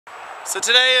So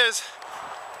today is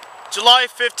July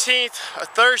 15th, a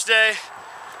Thursday.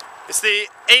 It's the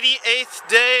 88th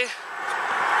day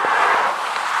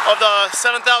of the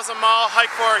 7,000-mile hike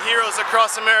for our heroes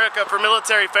across America for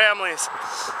military families.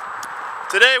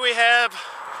 Today we have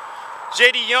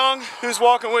JD Young, who's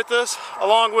walking with us,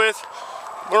 along with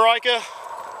Marika.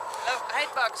 Oh, I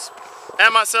hate bugs.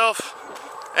 And myself.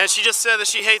 And she just said that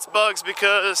she hates bugs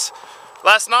because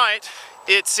last night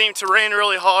it seemed to rain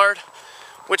really hard,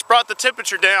 which brought the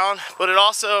temperature down, but it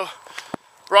also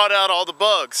brought out all the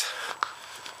bugs.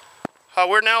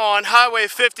 We're now on Highway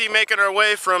 50, making our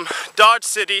way from Dodge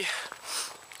City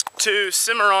to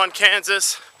Cimarron,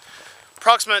 Kansas.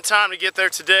 Approximate time to get there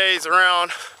today is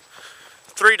around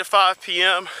 3 to 5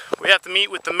 p.m. We have to meet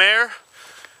with the mayor.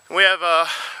 We have a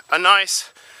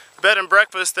nice bed and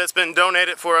breakfast that's been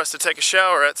donated for us to take a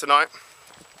shower at tonight.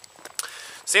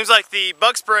 Seems like the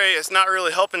bug spray is not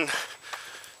really helping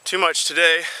too much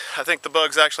today. I think the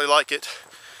bugs actually like it.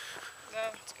 No,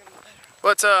 it's getting better.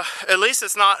 But at least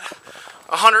it's not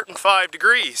 105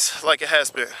 degrees like it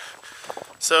has been.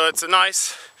 So it's a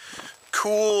nice,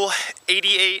 cool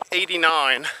 88,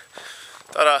 89.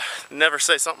 Thought I'd never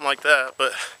say something like that,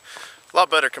 but a lot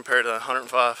better compared to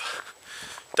 105.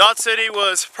 Dodge City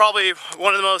was probably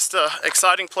one of the most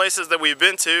exciting places that we've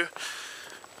been to.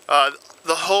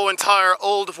 The whole entire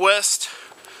Old West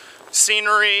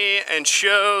scenery and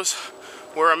shows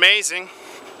were amazing.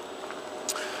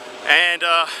 And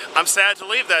I'm sad to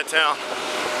leave that town,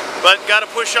 but gotta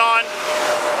push on.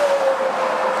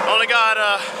 Only got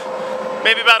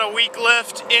maybe about a week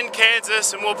left in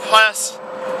Kansas, and we'll pass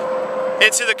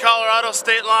into the Colorado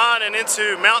state line and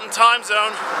into Mountain Time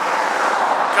Zone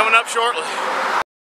coming up shortly.